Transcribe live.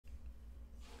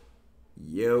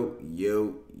Yo,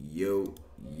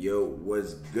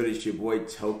 what's good? It's your boy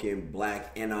Token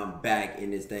Black, and I'm back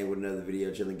in this thing with another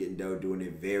video, chilling, getting dough, doing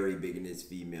it very big in this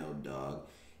female dog.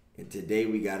 And today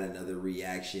we got another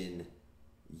reaction,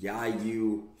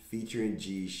 Yayu featuring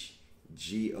Jeesh,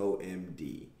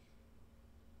 GOMD.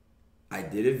 I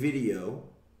did a video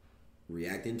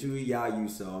reacting to a Yayu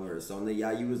song, or a song that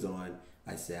Yayu was on.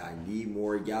 I said I need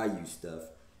more Yayu stuff.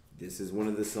 This is one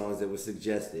of the songs that was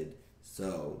suggested,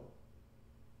 so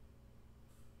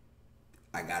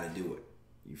I gotta do it.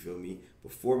 You feel me?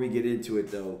 Before we get into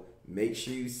it though, make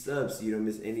sure you sub so you don't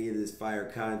miss any of this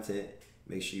fire content.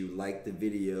 Make sure you like the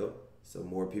video so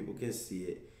more people can see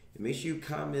it. And make sure you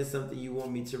comment something you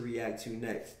want me to react to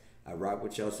next. I rock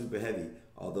with y'all super heavy.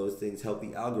 All those things help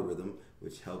the algorithm,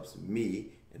 which helps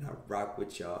me, and I rock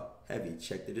with y'all heavy.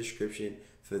 Check the description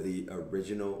for the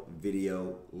original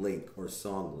video link or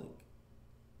song link.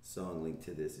 Song link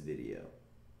to this video.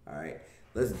 Alright,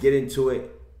 let's get into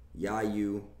it.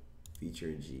 Yayu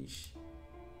featuring Jeesh.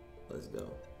 Let's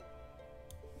go.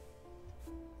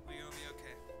 We gonna be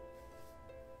okay.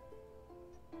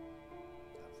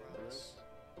 I promise.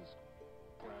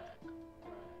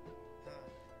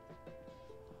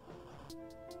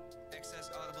 Excess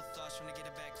audible thoughts trying to get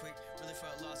it back quick. Really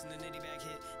felt lost in the nitty bag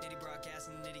hit. Nitty broadcast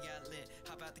and the nitty got lit.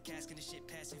 Hop out the cask and the shit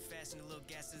passing fast and a little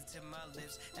gas to the tip of my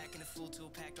lips. Acting a fool to a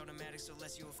packed automatic, so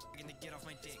less you a fucking to get off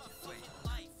my dick.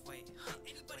 Wait,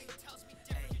 anybody who tells me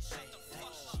different, shut the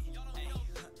fuck up. Y'all don't know.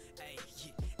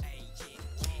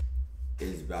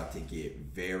 It's about to get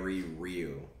very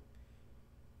real.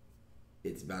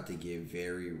 It's about to get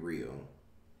very real.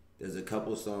 There's a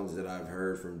couple songs that I've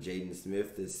heard from Jaden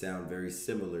Smith that sound very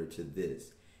similar to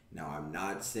this. Now, I'm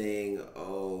not saying,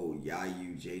 oh,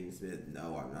 Yayu, Jaden Smith.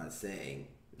 No, I'm not saying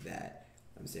that.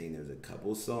 I'm saying there's a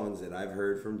couple songs that I've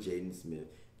heard from Jaden Smith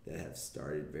that have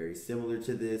started very similar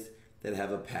to this, that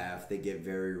have a path that get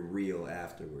very real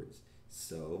afterwards.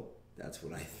 So that's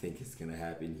what I think is going to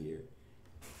happen here.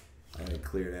 I'm going to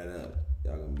clear that up.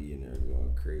 Y'all going to be in there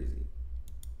going crazy.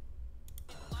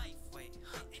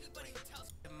 Anybody who tells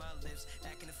me my lips,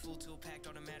 acting a fool to a packed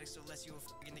automatic, so less you a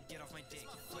fucking to get off my dick.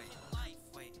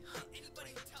 Wait, anybody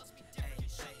who tells me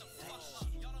different, shut the fuck up.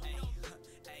 Y'all don't know.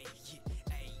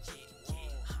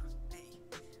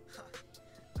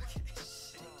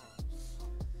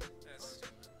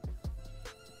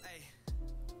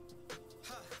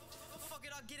 Fuck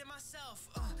it, I'll get it myself.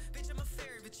 Bitch, I'm a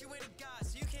fairy, but you ain't a god,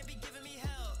 so you can't be giving me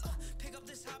hell. Pick up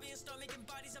this hobby and start making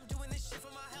bodies. I'm doing this shit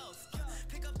for my health.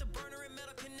 Pick up the burner and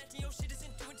metal connecting. Your shit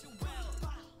isn't doing too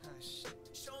well.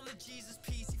 Show him the Jesus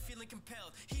piece. He feeling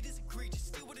compelled. He disagreed. Just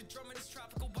steal with a drum and it's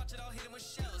tropical. Watch it all hit him with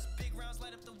shells. Big rounds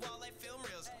light up the wall like film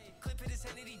reels. Clip hit his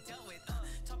head and he dealt with.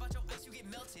 Talk about your ice, you get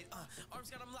melted. Arms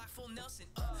got him locked full Nelson.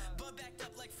 Bud backed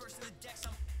up like first in the decks.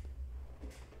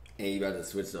 And you about to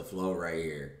switch the flow right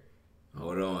here.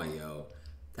 Hold on, yo.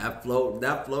 That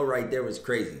flow right there was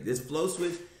crazy. This flow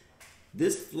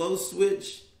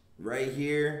switch right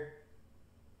here,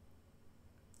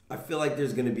 I feel like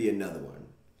there's gonna be another one.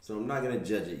 So I'm not gonna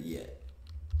judge it yet.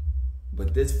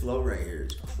 But this flow right here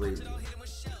is crazy.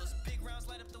 Big rounds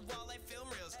light up the wall like film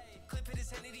reels. Clip hit his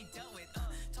head and he dealt with.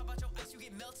 Talk about your ice, you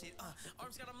get melted.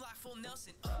 Arms got him locked full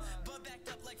Nelson. Bud backed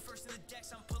up like first in the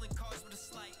decks. I'm pulling cars with a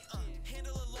slight.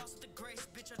 Handle a loss with the grace.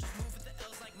 Bitch, I just move with the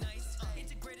L's like nice.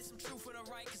 Integrated some truth with a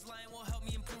right, cause lying will help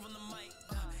me improve on the mic.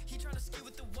 He trying to skew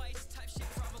with the whites. Type shit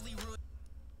probably ruined.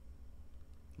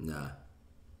 Nah,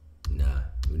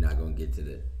 we're not gonna get to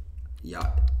the.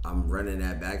 Y'all, I'm running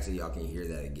that back so y'all can hear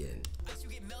that again. Ice, you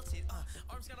get melted.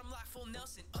 Arms got him locked full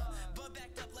Nelson. Bud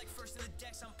backed up like first in the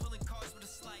decks. I'm pulling cars with a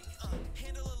slight.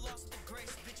 Handle a loss with the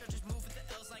grace. Bitch, I just move with the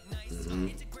L's like nice.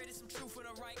 Integrated some truth with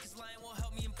a right, cause lying will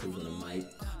help me improve on the mic.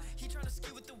 He trying to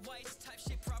skew with the whites. Type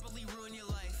shit probably ruin your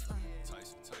life.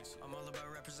 Tyson. I'm all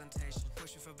about representation.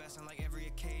 Pushing for best on like every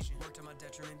occasion. Worked to my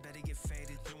detriment, better get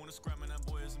faded. They wanna scram and that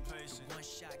boy is impatient. One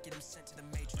shot, get him sent to the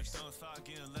matrix. Like 5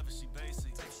 getting 11, she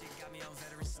basic. Type shit got me on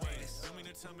veteran status. You mean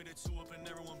to tell me that you up in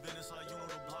everyone business like you on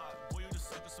the block? Boy, you just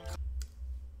sucking some.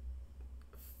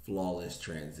 Flawless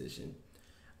transition.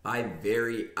 I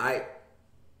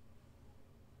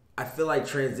feel like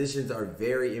transitions are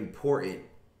very important.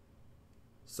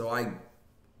 So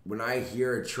when I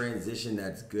hear a transition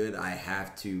that's good, I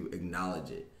have to acknowledge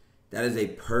it. That is a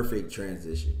perfect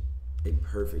transition. A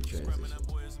perfect transition.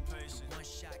 One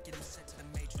shot, get him sent to the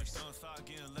matrix. Like 5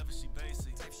 getting 11, she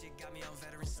basic. Type shit got me on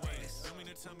veteran status. You mean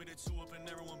to tell me that you up in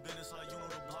everyone business like you on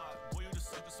the block? Boy, you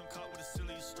just sucking some cop with a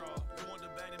silly straw. You want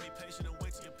the bag to be patient and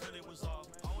wait till your pilly was off.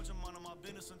 I was your mind on my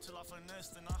business until I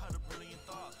finessed and I had a brilliant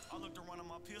thought. I looked around at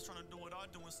my peers trying to do what I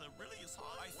do and said, really, it's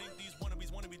hard. I think these wannabes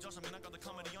wanna be just. I mean, I got the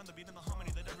comedy on the beat and the hum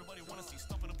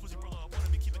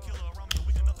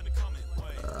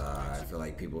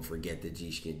people forget that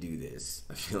Jeesh can do this.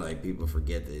 I feel like people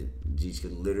forget that Jeesh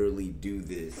could literally do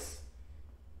this.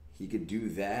 He could do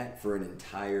that for an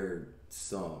entire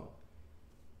song.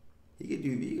 He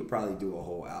could probably do a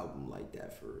whole album like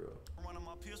that for real. One of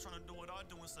my peers trying to do what I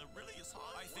do and said, really, it's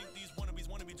hard. I think these wannabes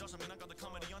wanna be judged. I mean, I got the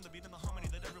comedy on the beat and the harmony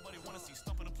that everybody wanna see.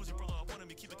 Stumping a pussy brother, I wanna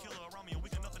be, keep a killer around me, and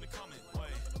we got nothing in common. Wait,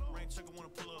 rain checker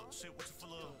wanna pull up, shit, what you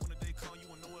full of? When the day come, you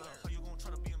will know it. How you gonna try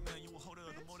to be a man? You will hold it.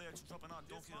 The more that you dropping, I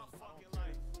don't care.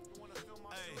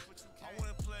 Hey, I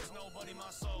wouldn't pledge nobody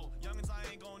my soul. Youngins, I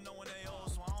ain't gonna know when they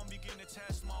old, so I don't be getting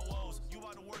attached to my woes. You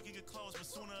out to work, you get close, but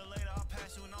sooner or later I'll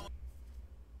pass you and I'll.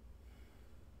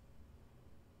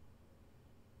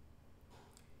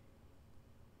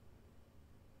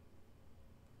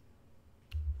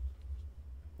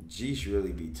 Jeesh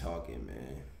really be talking,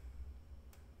 man.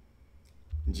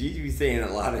 Jeesh be saying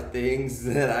a lot of things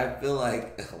that I feel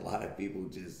like a lot of people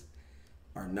just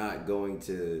are not going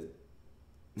to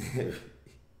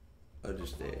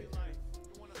understand.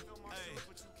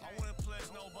 I wouldn't pledge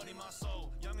nobody my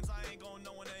soul. Youngins, I ain't gonna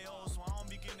know when they old, so I don't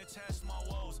be getting attached to my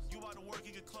woes. You out to work,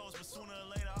 you get close, but sooner or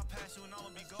later I'll pass you and I'ma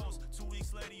be ghost. 2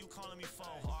 weeks later, you calling me foe.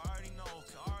 I already know,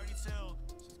 I already tell.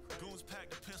 Goons pack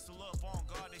the pistol up on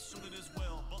guard, they shoot it as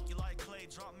well. Buck you like clay,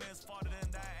 drop man's farther than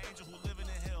that angel who living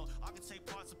in hell. I can take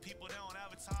parts of people they don't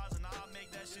advertise and I'll make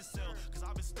that shit sell. Cause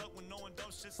I've been stuck with knowing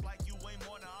dope shits like you way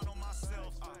more than I know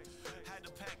myself. I had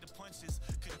to pack the punches,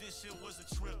 cause this shit was a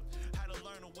trip. Had to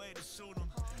learn a way to shoot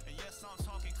them. And yes, I'm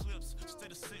talking clips.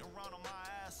 Instead of sitting around on my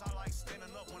ass, I like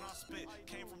standing up when I spit.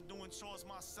 Came from doing chores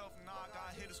myself, now I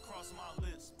got hitters crossing my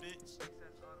lips, bitch.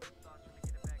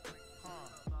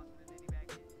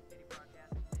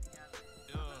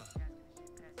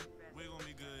 We're gonna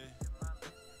be good,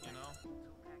 you know?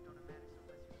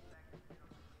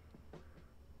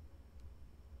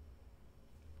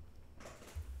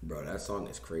 Bro, that song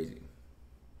is crazy.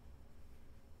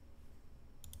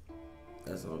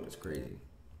 That song is crazy.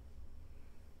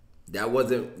 That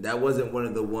wasn't one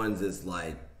of the ones that's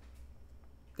like,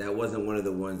 that wasn't one of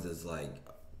the ones that's like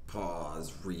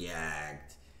pause,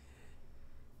 react.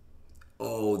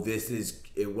 Oh,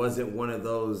 it wasn't one of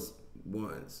those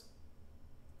ones.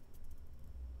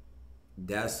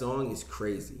 That song is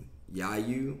crazy.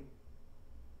 Yayu.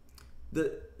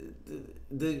 The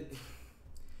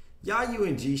Yayu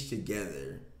and Jeesh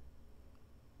together.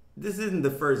 This isn't the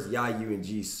first Yayu and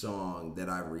Jeesh song that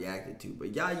I've reacted to,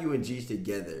 but Yayu and Jeesh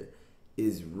together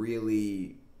is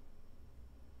really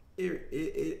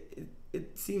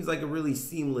it seems like a really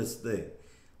seamless thing.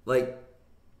 Like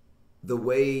the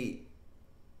way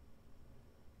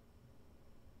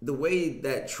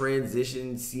that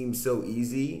transition seems so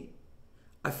easy,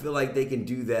 I feel like they can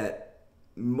do that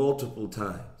multiple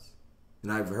times.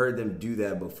 And I've heard them do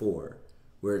that before,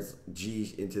 where it's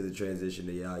Jeesh into the transition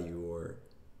to Yayu,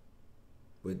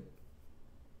 but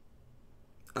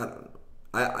I don't know.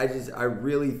 I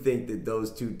really think that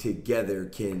those two together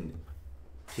can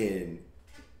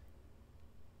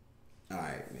all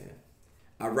right, man.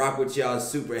 I rock with y'all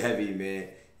super heavy, man.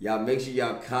 Y'all make sure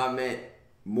y'all comment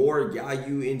more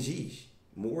Yayu and Jeesh.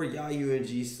 More Yayu and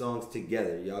Jeesh songs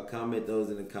together. Y'all comment those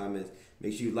in the comments.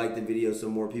 Make sure you like the video so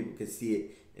more people can see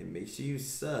it. And make sure you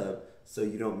sub so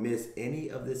you don't miss any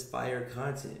of this fire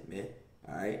content, man.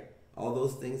 Alright? All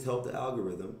those things help the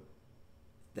algorithm.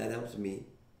 That helps me.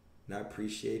 And I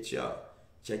appreciate y'all.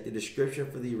 Check the description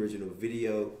for the original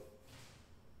video.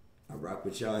 I rock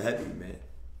with y'all heavy, man.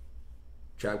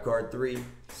 Trap Card 3,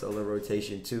 Solo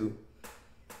Rotation 2.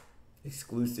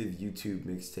 Exclusive YouTube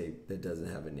mixtape that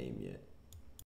doesn't have a name yet.